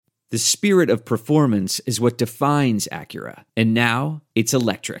The spirit of performance is what defines Acura. And now, it's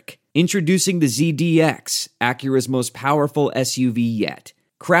electric. Introducing the ZDX, Acura's most powerful SUV yet.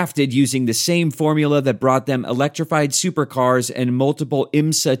 Crafted using the same formula that brought them electrified supercars and multiple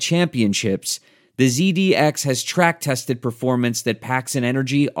IMSA championships, the ZDX has track-tested performance that packs an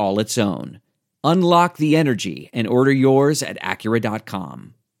energy all its own. Unlock the energy and order yours at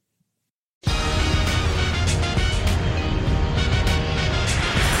Acura.com.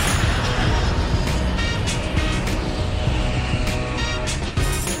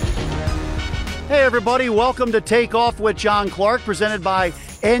 Hey everybody, welcome to Takeoff with John Clark, presented by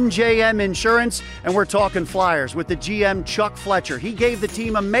NJM Insurance, and we're talking Flyers with the GM Chuck Fletcher. He gave the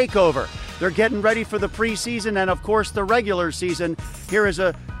team a makeover. They're getting ready for the preseason and, of course, the regular season. Here is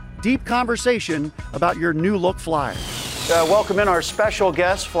a deep conversation about your new look Flyers. Welcome in our special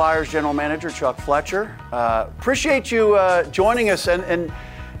guest, Flyers General Manager Chuck Fletcher. Appreciate you joining us, and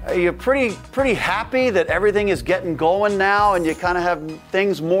you're pretty happy that everything is getting going now and you kind of have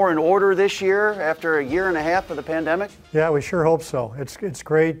things more in order this year after a year and a half of the pandemic? Yeah, we sure hope so. It's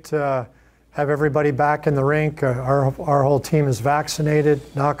great to have everybody back in the rink. Our whole team is vaccinated.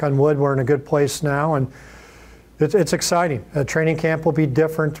 Knock on wood, we're in a good place now, and it's exciting. Training camp will be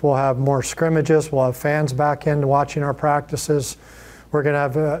different. We'll have more scrimmages. We'll have fans back in watching our practices. We're going to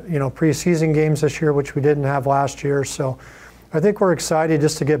have preseason games this year, which we didn't have last year. So I think we're excited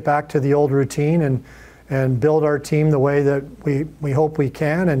just to get back to the old routine and build our team the way that we hope we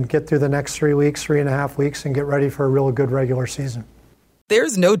can, and get through the next 3.5 weeks, and get ready for a really good regular season.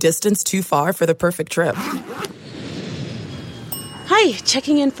 There's no distance too far for the perfect trip. Hi,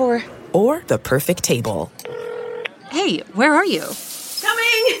 checking in for... Or the perfect table. Hey, where are you?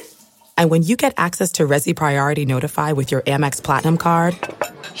 Coming! And when you get access to Resi Priority Notify with your Amex Platinum card...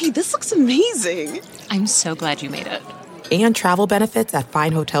 Hey, this looks amazing! I'm so glad you made it. And travel benefits at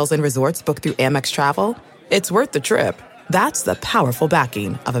fine hotels and resorts booked through Amex Travel, it's worth the trip. That's the powerful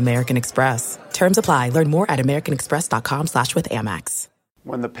backing of American Express. Terms apply. Learn more at americanexpress.com/withAmex.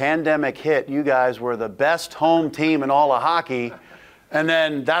 When the pandemic hit, you guys were the best home team in all of hockey, and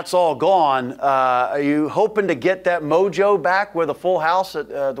then that's all gone. Are you hoping to get that mojo back with a full house at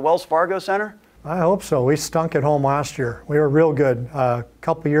the Wells Fargo Center? I hope so. We stunk at home last year. We were real good. A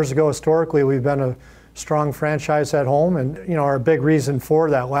couple of years ago, historically, we've been a strong franchise at home, and our big reason for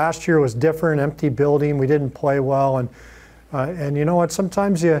that last year was different, empty building. We didn't play well, and you know what?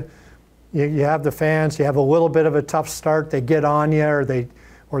 Sometimes you have the fans. You have a little bit of a tough start. They get on you,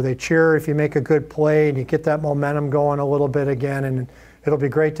 or they cheer if you make a good play, and you get that momentum going a little bit again. And it'll be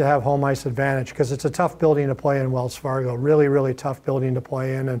great to have home ice advantage, because it's a tough building to play in, Wells Fargo. Really, really tough building to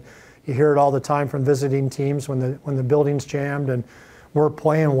play in, and you hear it all the time from visiting teams when the building's jammed and we're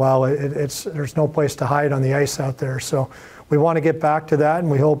playing well. There's no place to hide on the ice out there. So we want to get back to that, and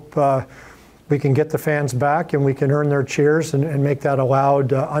we hope we can get the fans back and we can earn their cheers and make that a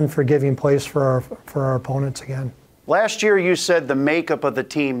loud, unforgiving place for our opponents again. Last year you said the makeup of the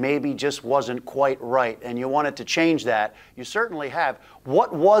team maybe just wasn't quite right, and you wanted to change that. You certainly have.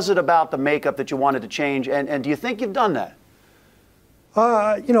 What was it about the makeup that you wanted to change, and do you think you've done that?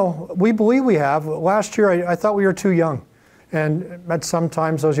 We believe we have. Last year I thought we were too young. And at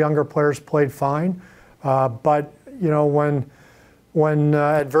sometimes those younger players played fine, but when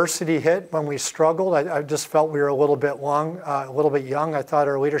adversity hit, when we struggled, I just felt we were a little bit young. I thought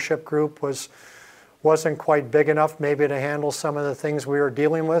our leadership group wasn't quite big enough maybe to handle some of the things we were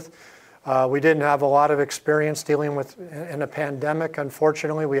dealing with. We didn't have a lot of experience dealing with in a pandemic.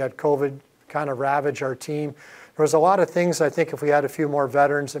 Unfortunately, we had COVID kind of ravage our team. There was a lot of things. I think if we had a few more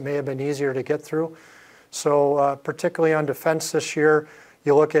veterans, it may have been easier to get through. So particularly on defense this year,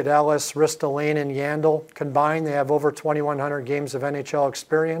 you look at Ellis, Ristolainen, and Yandel combined, they have over 2,100 games of NHL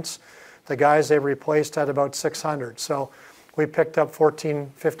experience. The guys they replaced had about 600. So we picked up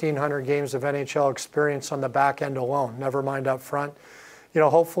 1,500 games of NHL experience on the back end alone, never mind up front.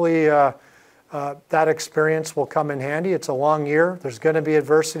 Hopefully that experience will come in handy. It's a long year. There's going to be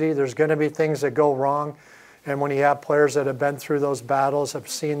adversity. There's going to be things that go wrong. And when you have players that have been through those battles, have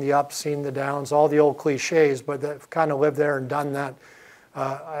seen the ups, seen the downs, all the old cliches, but that kind of lived there and done that,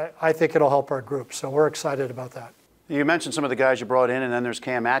 I think it'll help our group. So we're excited about that. You mentioned some of the guys you brought in, and then there's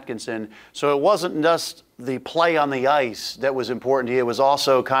Cam Atkinson. So it wasn't just the play on the ice that was important to you. It was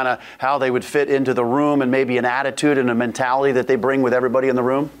also kind of how they would fit into the room and maybe an attitude and a mentality that they bring with everybody in the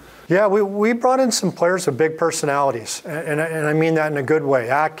room? Yeah, we brought in some players with big personalities, and I mean that in a good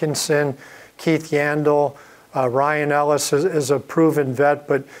way. Atkinson, Keith Yandel, Ryan Ellis is a proven vet,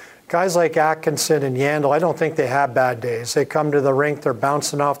 but guys like Atkinson and Yandel, I don't think they have bad days. They come to the rink, they're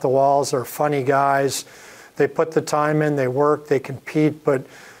bouncing off the walls, they're funny guys. They put the time in, they work, they compete, but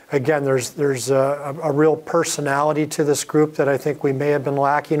again, there's a real personality to this group that I think we may have been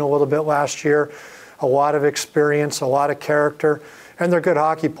lacking a little bit last year. A lot of experience, a lot of character, and they're good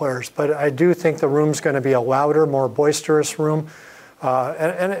hockey players. But I do think the room's going to be a louder, more boisterous room.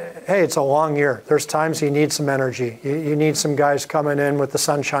 And hey, it's a long year. There's times you need some energy. You need some guys coming in with the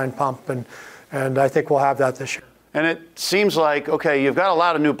sunshine pump, and I think we'll have that this year. And it seems like, okay, you've got a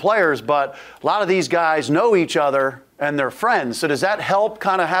lot of new players, but a lot of these guys know each other and they're friends. So does that help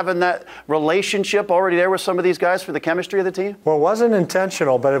kind of having that relationship already there with some of these guys for the chemistry of the team? Well, it wasn't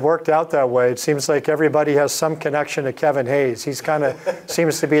intentional, but it worked out that way. It seems like everybody has some connection to Kevin Hayes. He's kind of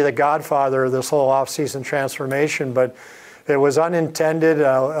seems to be the godfather of this whole offseason transformation, but it was unintended,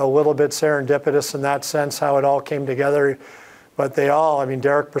 a little bit serendipitous in that sense, how it all came together. But they all, I mean,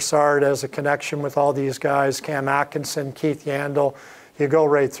 Derek Brassard has a connection with all these guys, Cam Atkinson, Keith Yandel. You go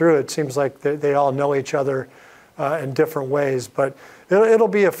right through it. It seems like they all know each other in different ways. But it'll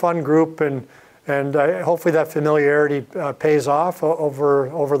be a fun group, and hopefully that familiarity pays off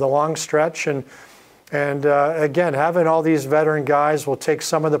over the long stretch. And again, having all these veteran guys will take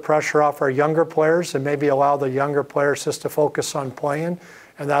some of the pressure off our younger players and maybe allow the younger players just to focus on playing,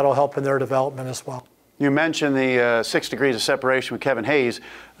 and that'll help in their development as well. You mentioned the 6 degrees of separation with Kevin Hayes.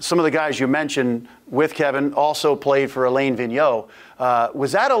 Some of the guys you mentioned with Kevin also played for Alain Vigneault.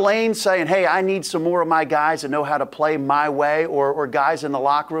 Was that Alain saying, hey, I need some more of my guys that know how to play my way, or guys in the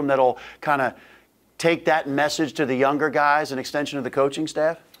locker room that'll kind of take that message to the younger guys, an extension of the coaching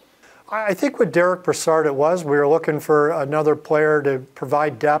staff? I think with Derek Brassard it was. We were looking for another player to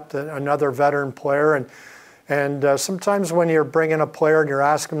provide depth, another veteran player. And sometimes when you're bringing a player and you're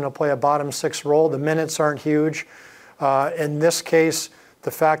asking them to play a bottom six role, the minutes aren't huge. In this case,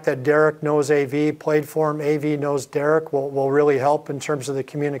 the fact that Derek knows AV, played for him, AV knows Derek will really help in terms of the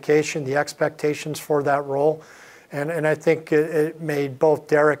communication, the expectations for that role. And I think it made both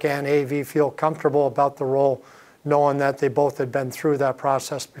Derek and AV feel comfortable about the role, knowing that they both had been through that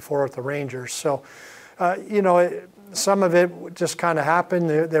process before with the Rangers. So, some of it just kind of happened.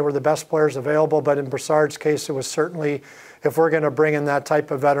 They were the best players available, but in Brassard's case, it was certainly, if we're going to bring in that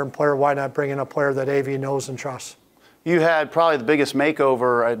type of veteran player, why not bring in a player that AV knows and trusts? You had probably the biggest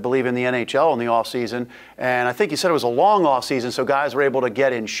makeover, I believe, in the NHL in the offseason, and I think you said it was a long offseason, so guys were able to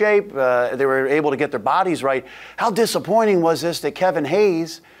get in shape. They were able to get their bodies right. How disappointing was this that Kevin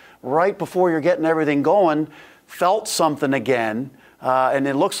Hayes, right before you're getting everything going, felt something again? And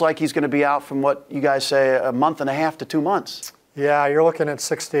it looks like he's going to be out from what you guys say, a month and a half to 2 months. Yeah, you're looking at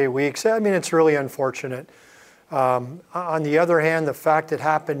 6 to 8 weeks. I mean, it's really unfortunate. On the other hand, the fact it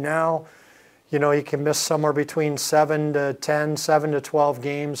happened now, he can miss somewhere between 7 to 10, 7 to 12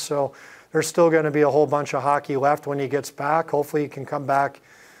 games. So there's still going to be a whole bunch of hockey left when he gets back. Hopefully he can come back,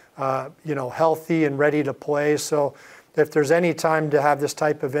 healthy and ready to play. So if there's any time to have this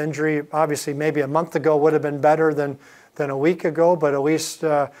type of injury, obviously maybe a month ago would have been better than a week ago, but at least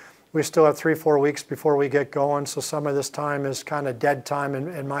we still have 3-4 weeks before we get going. So some of this time is kind of dead time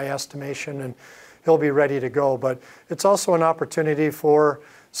in my estimation, and he'll be ready to go. But it's also an opportunity for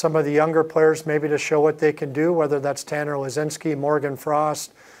some of the younger players maybe to show what they can do, whether that's Tanner Lazinski, Morgan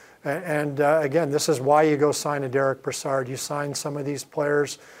Frost. And again, this is why you go sign a Derek Brassard. You sign some of these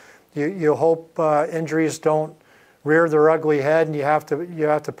players. You hope injuries don't rear their ugly head, and you have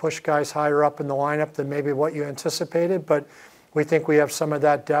to push guys higher up in the lineup than maybe what you anticipated. But we think we have some of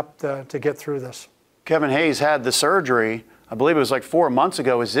that depth to get through this. Kevin Hayes had the surgery, I believe it was like 4 months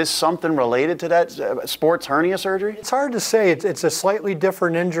ago. Is this something related to that sports hernia surgery? It's hard to say. It's a slightly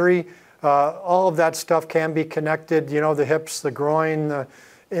different injury. All of that stuff can be connected. The hips, the groin,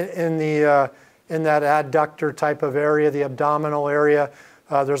 in that adductor type of area, the abdominal area.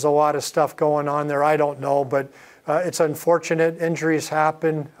 There's a lot of stuff going on there. I don't know, but it's unfortunate. Injuries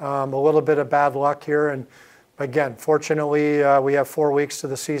happen. A little bit of bad luck here. And again, fortunately, we have 4 weeks to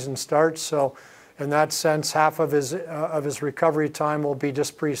the season starts. So in that sense, half of his recovery time will be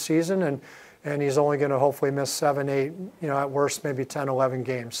just preseason, and he's only going to hopefully miss 7, 8, at worst, maybe 10, 11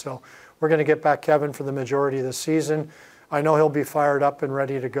 games. So we're going to get back Kevin for the majority of the season. I know he'll be fired up and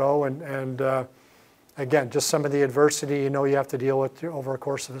ready to go. And again, just some of the adversity you have to deal with over a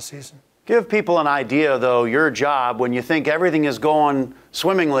course of a season. Give people an idea, though, your job when you think everything is going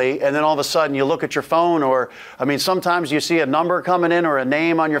swimmingly and then all of a sudden you look at your phone sometimes you see a number coming in or a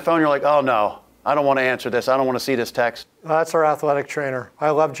name on your phone. You're like, oh, no, I don't want to answer this. I don't want to see this text. That's our athletic trainer. I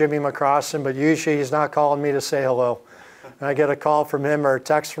love Jimmy McCrossin, but usually he's not calling me to say hello. And I get a call from him or a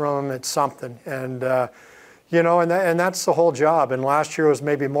text from him, it's something. And, and that's the whole job. And last year was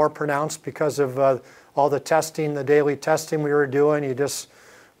maybe more pronounced because of all the testing, the daily testing we were doing. You just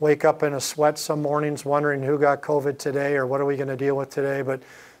wake up in a sweat some mornings wondering who got COVID today or what are we going to deal with today. But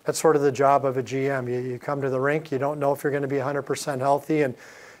that's sort of the job of a GM. You come to the rink, you don't know if you're going to be 100% healthy, and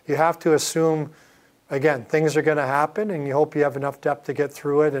you have to assume, again, things are going to happen, and you hope you have enough depth to get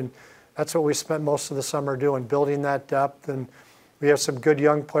through it. And that's what we spent most of the summer doing, building that depth. And we have some good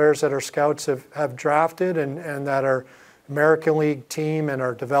young players that our scouts have drafted and that our American League team and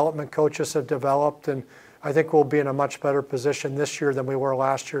our development coaches have developed. And I think we'll be in a much better position this year than we were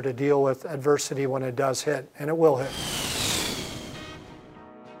last year to deal with adversity when it does hit, and it will hit.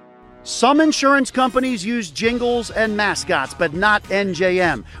 Some insurance companies use jingles and mascots, but not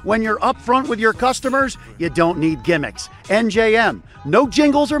NJM. When you're upfront with your customers, you don't need gimmicks. NJM, no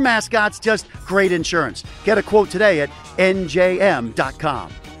jingles or mascots, just great insurance. Get a quote today at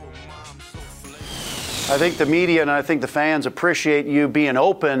njm.com. I think the media and I think the fans appreciate you being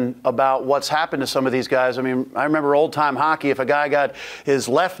open about what's happened to some of these guys. I mean, I remember old-time hockey. If a guy got his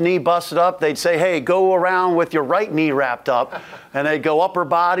left knee busted up, they'd say, hey, go around with your right knee wrapped up. And they'd go upper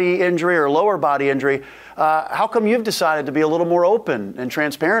body injury or lower body injury. How come you've decided to be a little more open and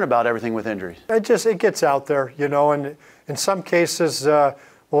transparent about everything with injuries? It gets out there, and in some cases,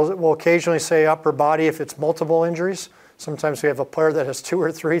 we'll occasionally say upper body if it's multiple injuries. Sometimes we have a player that has 2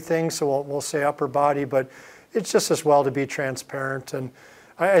 or 3 things, so we'll say upper body, but it's just as well to be transparent. And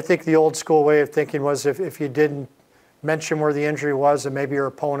I think the old school way of thinking was if you didn't mention where the injury was, and maybe your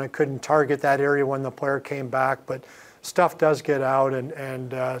opponent couldn't target that area when the player came back, but stuff does get out,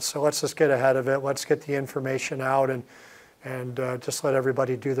 and so let's just get ahead of it. Let's get the information out and just let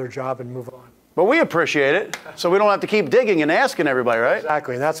everybody do their job and move on. But we appreciate it, so we don't have to keep digging and asking everybody, right?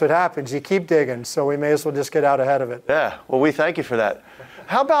 Exactly, and that's what happens. You keep digging, so we may as well just get out ahead of it. Yeah, well, we thank you for that.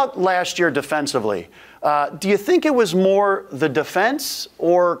 How about last year defensively? Do you think it was more the defense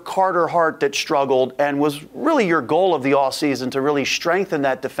or Carter Hart that struggled, and was really your goal of the offseason to really strengthen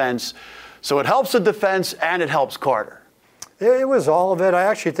that defense so it helps the defense and it helps Carter? It was all of it. I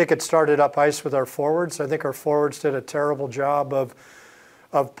actually think it started up ice with our forwards. I think our forwards did a terrible job of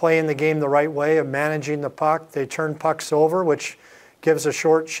playing the game the right way, of managing the puck. They turned pucks over, which gives a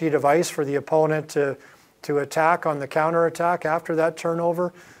short sheet of ice for the opponent to attack on the counterattack after that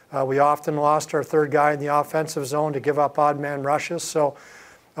turnover. We often lost our third guy in the offensive zone to give up odd man rushes. So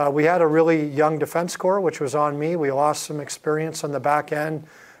we had a really young defense core, which was on me. We lost some experience on the back end.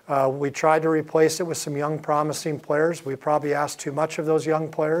 We tried to replace it with some young promising players. We probably asked too much of those young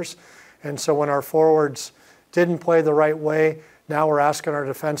players. And so when our forwards didn't play the right way, now we're asking our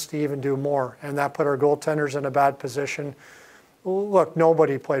defense to even do more, and that put our goaltenders in a bad position. Look,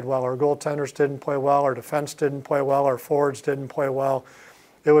 nobody played well. Our goaltenders didn't play well. Our defense didn't play well. Our forwards didn't play well.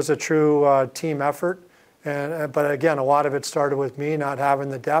 It was a true team effort, but again, a lot of it started with me not having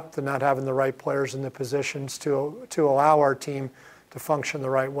the depth and not having the right players in the positions to allow our team to function the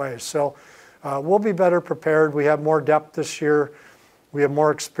right way. So we'll be better prepared. We have more depth this year. We have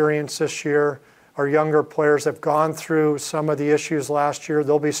more experience this year. Our younger players have gone through some of the issues last year.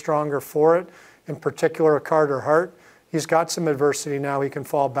 They'll be stronger for it. In particular, Carter Hart. He's got some adversity now he can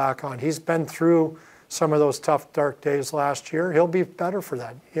fall back on. He's been through some of those tough, dark days last year. He'll be better for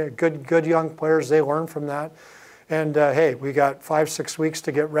that. Yeah, good young players, they learn from that. And hey, we got 5-6 weeks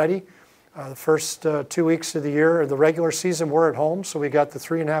to get ready. The first 2 weeks of the year, the regular season, we're at home, so we got the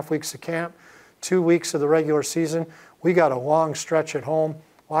 3.5 weeks of camp, 2 weeks of the regular season. We got a long stretch at home,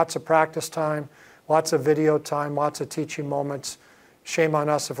 lots of practice time, lots of video time, lots of teaching moments. Shame on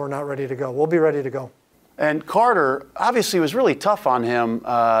us if we're not ready to go. We'll be ready to go. And Carter, obviously, was really tough on him.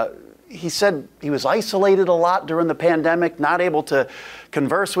 He said he was isolated a lot during the pandemic, not able to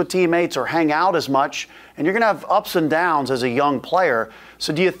converse with teammates or hang out as much. And you're going to have ups and downs as a young player.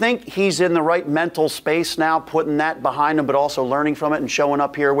 So do you think he's in the right mental space now, putting that behind him, but also learning from it and showing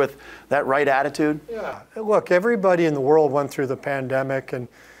up here with that right attitude? Yeah. Look, everybody in the world went through the pandemic, and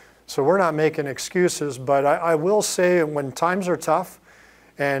so we're not making excuses. But I will say when times are tough,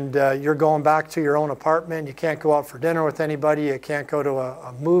 and you're going back to your own apartment, you can't go out for dinner with anybody, you can't go to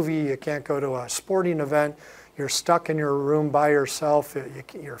a movie, you can't go to a sporting event, you're stuck in your room by yourself,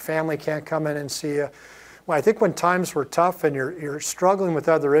 your family can't come in and see you. Well, I think when times were tough and you're struggling with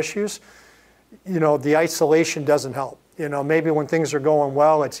other issues, the isolation doesn't help. Maybe when things are going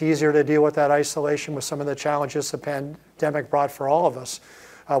well, it's easier to deal with that isolation with some of the challenges the pandemic brought for all of us.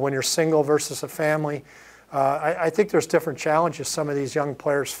 When you're single versus a family, I think there's different challenges some of these young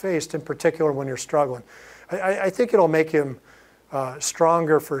players faced, in particular when you're struggling. I think it'll make him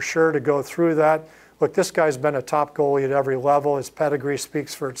stronger for sure to go through that. Look, this guy's been a top goalie at every level. His pedigree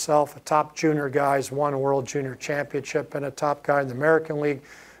speaks for itself. A top junior guy, he's won a World Junior Championship, been a top guy in the American League,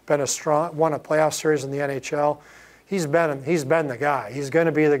 won a playoff series in the NHL. He's been the guy. He's going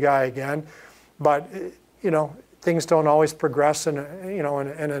to be the guy again. But, things don't always progress in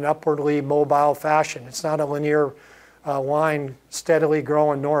an upwardly mobile fashion. It's not a linear line steadily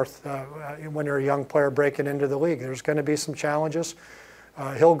growing north when you're a young player breaking into the league. There's going to be some challenges.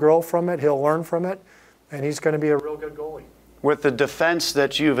 He'll grow from it, he'll learn from it, and he's going to be a real good goalie. With the defense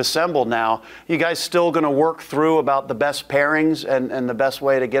that you've assembled now, you guys still going to work through about the best pairings and the best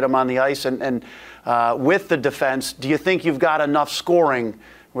way to get them on the ice? And with the defense, do you think you've got enough scoring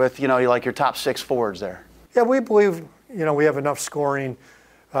with, like your top 6 forwards there? Yeah, we believe, we have enough scoring.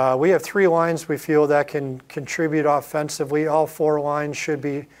 We have 3 lines we feel that can contribute offensively. All 4 lines should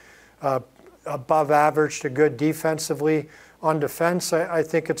be above average to good defensively. On defense, I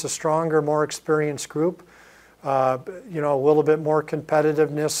think it's a stronger, more experienced group. A little bit more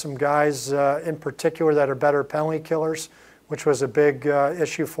competitiveness, some guys in particular that are better penalty killers, which was a big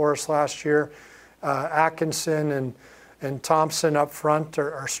issue for us last year. Atkinson and Thompson up front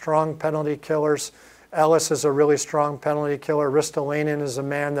are strong penalty killers. Ellis is a really strong penalty killer. Ristolainen is a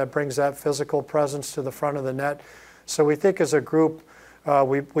man that brings that physical presence to the front of the net. So we think as a group,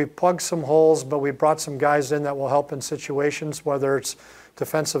 we plugged some holes, but we brought some guys in that will help in situations, whether it's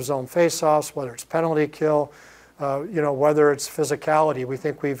defensive zone faceoffs, whether it's penalty kill, whether it's physicality. We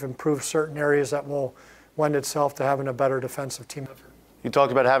think we've improved certain areas that will lend itself to having a better defensive team effort. You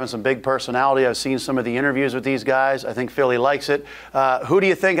talked about having some big personality. I've seen some of the interviews with these guys. I think Philly likes it. Who do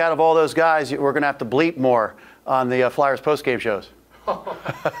you think out of all those guys we're going to have to bleep more on the Flyers postgame shows?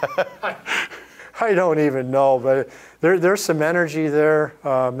 I don't even know, but there's some energy there.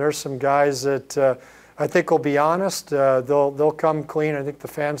 There's some guys that I think will be honest. They'll come clean. I think the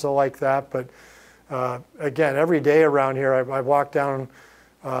fans will like that. But again, every day around here, I walk down,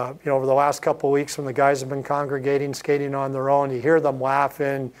 over the last couple of weeks when the guys have been congregating, skating on their own. You hear them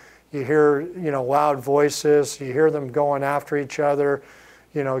laughing. You hear, loud voices. You hear them going after each other,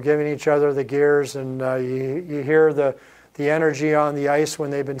 giving each other the gears, and you hear the energy on the ice when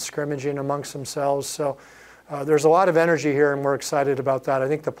they've been scrimmaging amongst themselves. So there's a lot of energy here, and we're excited about that. I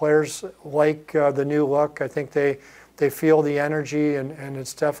think the players like the new look. I think they feel the energy, and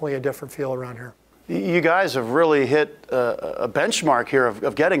it's definitely a different feel around here. You guys have really hit a benchmark here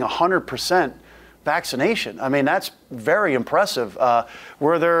of getting 100% vaccination. I mean, that's very impressive.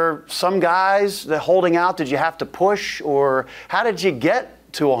 Were there some guys that holding out? Did you have to push, or how did you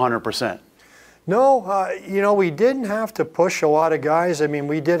get to 100%? No, we didn't have to push a lot of guys. I mean,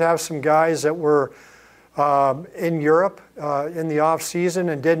 we did have some guys that were in Europe in the off season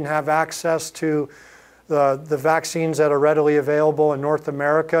and didn't have access to the vaccines that are readily available in North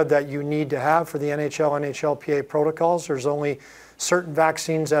America that you need to have for the NHL, NHLPA protocols. There's only certain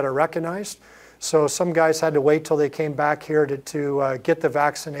vaccines that are recognized. So some guys had to wait till they came back here to get the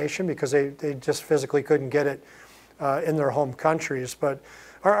vaccination because they just physically couldn't get it in their home countries. But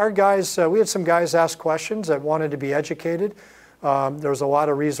our guys, we had some guys ask questions that wanted to be educated. There was a lot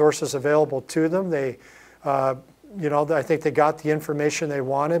of resources available to them. They, I think they got the information they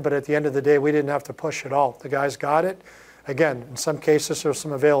wanted, but at the end of the day, we didn't have to push at all. The guys got it. Again, in some cases, there were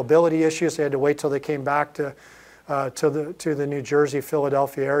some availability issues. They had to wait till they came back to the New Jersey,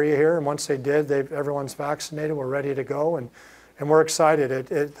 Philadelphia area here, and once they did, everyone's vaccinated. We're ready to go, and we're excited.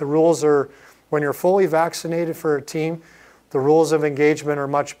 The rules are, when you're fully vaccinated for a team, the rules of engagement are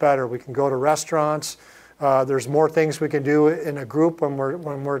much better. We can go to restaurants. There's more things we can do in a group when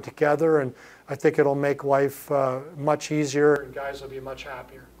we're together, and I think it'll make life much easier, and guys will be much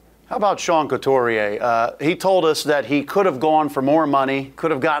happier. How about Sean Couturier? He told us that he could have gone for more money,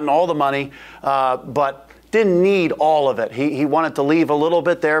 could have gotten all the money, but didn't need all of it. He wanted to leave a little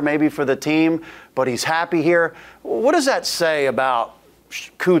bit there maybe for the team, but he's happy here. What does that say about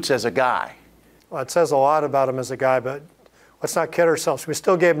Coots as a guy? Well, it says a lot about him as a guy, but let's not kid ourselves. We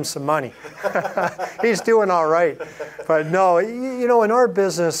still gave him some money. He's doing all right. But no, in our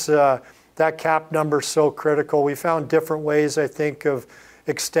business, that cap number is so critical. We found different ways, I think, of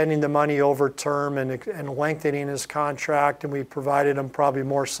extending the money over term and lengthening his contract, and we provided him probably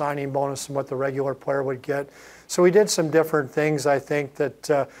more signing bonus than what the regular player would get. So we did some different things, I think,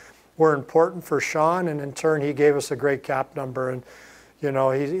 that were important for Sean, and in turn, he gave us a great cap number. And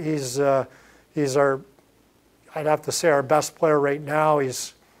he's our, I'd have to say, our best player right now.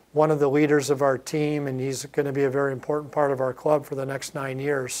 He's one of the leaders of our team, and he's going to be a very important part of our club for the next 9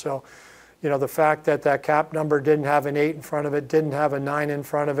 years. So, the fact that cap number didn't have an 8 in front of it, didn't have a 9 in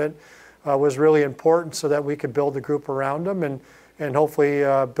front of it, was really important so that we could build the group around him and hopefully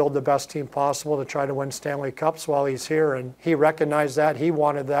build the best team possible to try to win Stanley Cups while he's here. And he recognized that. He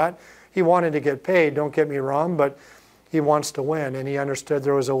wanted that. He wanted to get paid, don't get me wrong, but he wants to win. And he understood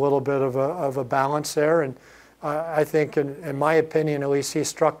there was a little bit of a balance there. And I think, in my opinion, at least, he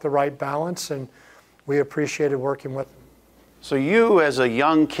struck the right balance. And we appreciated working with him. So you, as a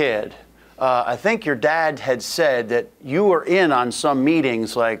young kid, I think your dad had said that you were in on some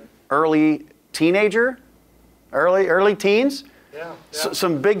meetings like early teens? Yeah.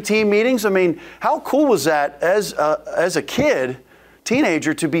 Some big team meetings. I mean, how cool was that as a kid,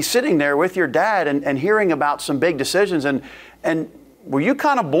 teenager, to be sitting there with your dad and hearing about some big decisions? And were you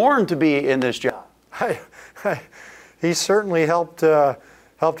kind of born to be in this job? He certainly helped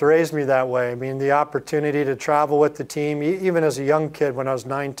raise me that way. I mean, the opportunity to travel with the team, even as a young kid, when I was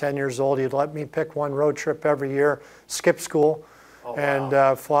 9, 10 years old, he'd let me pick one road trip every year, skip school,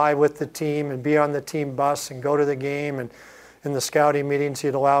 and fly with the team and be on the team bus and go to the game. And in the scouting meetings,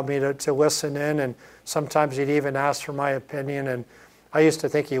 he'd allow me to listen in, and sometimes he'd even ask for my opinion. And I used to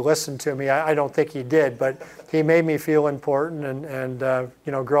think he listened to me. I don't think he did, but he made me feel important. And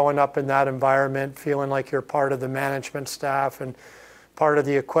growing up in that environment, feeling like you're part of the management staff and part of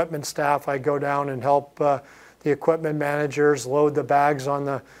the equipment staff, I go down and help the equipment managers load the bags on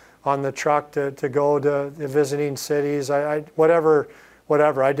the truck to go to the visiting cities. Whatever,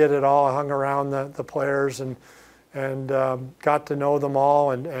 I did it all. I hung around the players and got to know them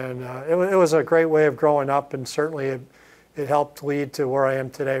all. And it was a great way of growing up, and certainly it helped lead to where I am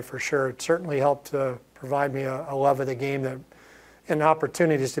today for sure. It certainly helped provide me a love of the game and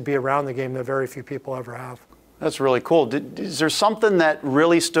opportunities to be around the game that very few people ever have. That's really cool. Is there something that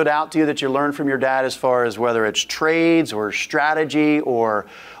really stood out to you that you learned from your dad, as far as whether it's trades or strategy or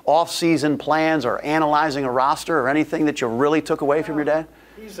off-season plans or analyzing a roster, or anything that you really took away from your dad?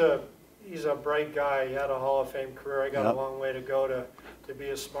 He's a bright guy. He had a Hall of Fame career. I got a long way to go to be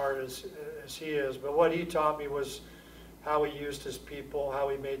as smart as he is. But what he taught me was how he used his people, how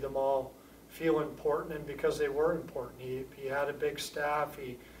he made them all feel important, and because they were important. He had a big staff.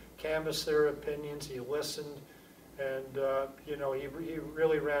 He canvassed their opinions. He listened. And, he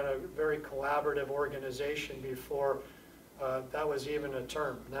really ran a very collaborative organization before that was even a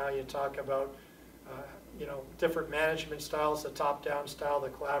term. Now you talk about, different management styles, the top-down style, the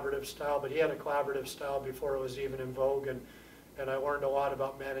collaborative style, but he had a collaborative style before it was even in vogue. And I learned a lot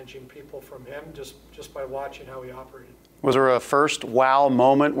about managing people from him just by watching how he operated. Was there a first wow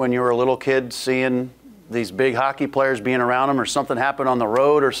moment when you were a little kid, seeing these big hockey players being around them, or something happened on the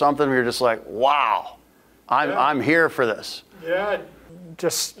road or something where you're just like, wow, I'm here for this? Yeah,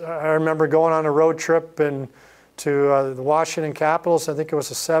 I remember going on a road trip to the Washington Capitals. I think it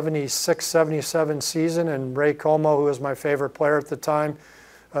was a 76-77 season, and Ray Como, who was my favorite player at the time,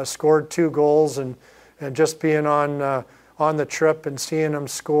 scored 2 goals, and just being on the trip and seeing him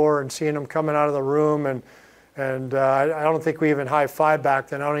score and seeing him coming out of the room, and I don't think we even high-fived back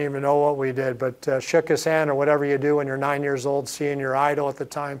then. I don't even know what we did, but shook his hand, or whatever you do when you're 9 years old, seeing your idol at the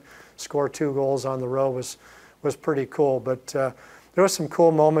time score 2 goals on the road was pretty cool. But there were some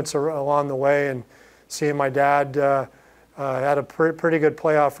cool moments along the way, and seeing my dad had a pretty good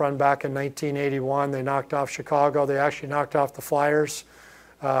playoff run back in 1981. They knocked off Chicago. They actually knocked off the Flyers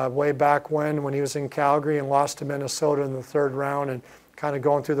way back when he was in Calgary, and lost to Minnesota in the 3rd round, and kind of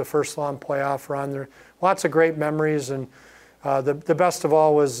going through the first long playoff run. There lots of great memories, and the best of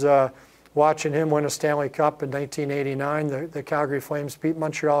all was watching him win a Stanley Cup in 1989. The Calgary Flames beat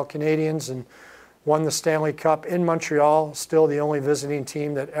Montreal Canadiens and won the Stanley Cup in Montreal, still the only visiting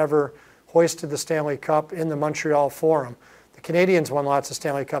team that ever hoisted the Stanley Cup in the Montreal Forum. The Canadiens won lots of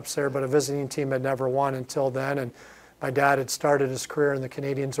Stanley Cups there, but a visiting team had never won until then, and my dad had started his career in the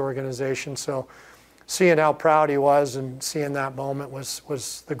Canadiens organization, so seeing how proud he was and seeing that moment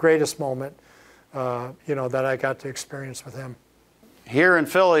was the greatest moment that I got to experience with him. Here in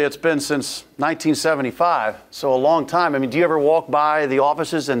Philly, it's been since 1975, so a long time. I mean, do you ever walk by the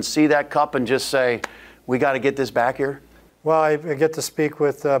offices and see that cup and just say, we got to get this back here? Well, I get to speak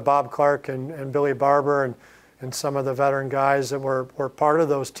with Bob Clark and Billy Barber and some of the veteran guys that were part of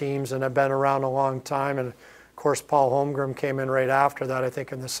those teams and have been around a long time. And, of course, Paul Holmgren came in right after that, I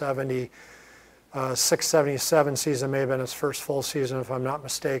think in the 76-77 season, may have been his first full season, if I'm not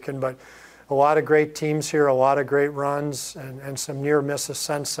mistaken. But a lot of great teams here, a lot of great runs, and some near misses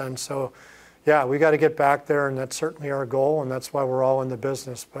since then. So, yeah, we got to get back there, and that's certainly our goal, and that's why we're all in the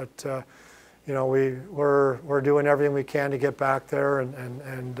business. But we're doing everything we can to get back there,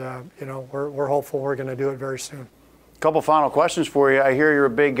 and we're hopeful we're going to do it very soon. A couple final questions for you. I hear you're a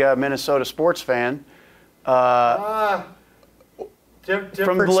big Minnesota sports fan. Different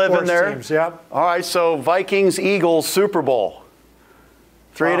from living there. Teams, yep. All right, so Vikings, Eagles, Super Bowl.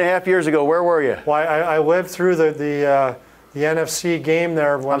 3.5 years ago, where were you? Well, I lived through the NFC game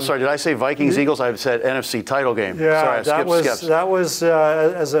there. I'm sorry, did I say Vikings, Eagles? I said NFC title game. Yeah, sorry, that was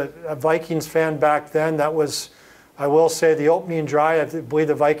as a Vikings fan back then, that was I will say the opening drive, I believe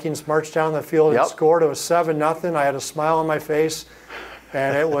the Vikings marched down the field and scored. It was 7-0. I had a smile on my face,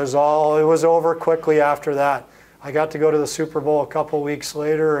 and it was over quickly after that. I got to go to the Super Bowl a couple weeks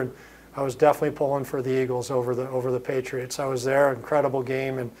later, and I was definitely pulling for the Eagles over the Patriots. I was there, incredible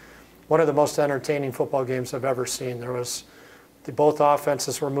game, and one of the most entertaining football games I've ever seen. Both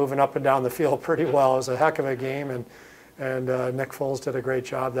offenses were moving up and down the field pretty well. It was a heck of a game, and Nick Foles did a great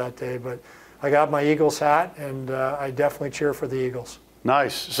job that day. But I got my Eagles hat, and I definitely cheer for the Eagles.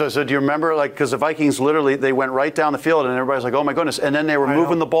 Nice. So do you remember, because the Vikings literally, they went right down the field, and everybody's like, oh my goodness. And then they were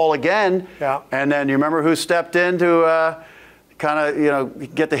moving the ball again. Yeah. And then you remember who stepped in to kind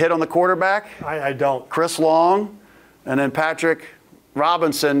of, get the hit on the quarterback? I don't. Chris Long, and then Patrick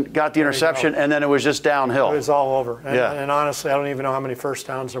Robinson got the interception, and then it was just downhill. It was all over. Yeah. And honestly, I don't even know how many first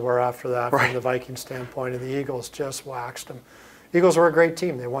downs there were after that from the Vikings standpoint, and the Eagles just waxed them. Eagles were a great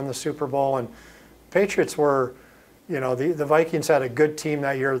team. They won the Super Bowl, and Patriots were, the Vikings had a good team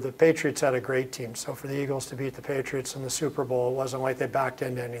that year. The Patriots had a great team. So for the Eagles to beat the Patriots in the Super Bowl, it wasn't like they backed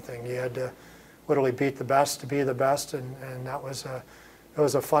into anything. You had to literally beat the best to be the best, and that was it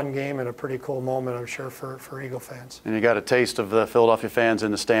was a fun game and a pretty cool moment, I'm sure, for Eagle fans. And you got a taste of the Philadelphia fans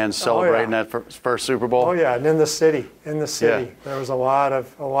in the stands celebrating that first Super Bowl. Oh yeah, and in the city, there was a lot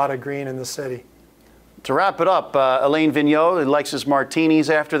of green in the city. To wrap it up, Alain Vigneault likes his martinis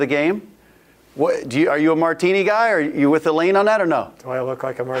after the game. Are you a martini guy? Are you with Alain on that or no? Do I look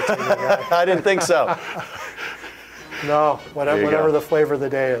like a martini guy? I didn't think so. No, whatever the flavor of the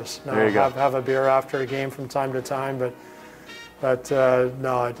day is. No, there you go. Have a beer after a game from time to time, but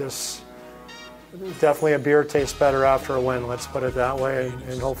no, I just definitely a beer tastes better after a win. Let's put it that way,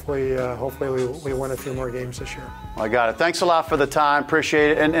 and hopefully we win a few more games this year. I got it. Thanks a lot for the time.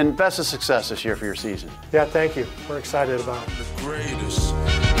 Appreciate it, and best of success this year for your season. Yeah, thank you. We're excited about it. The greatest.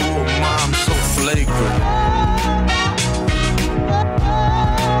 Oh, mom, so flagrant.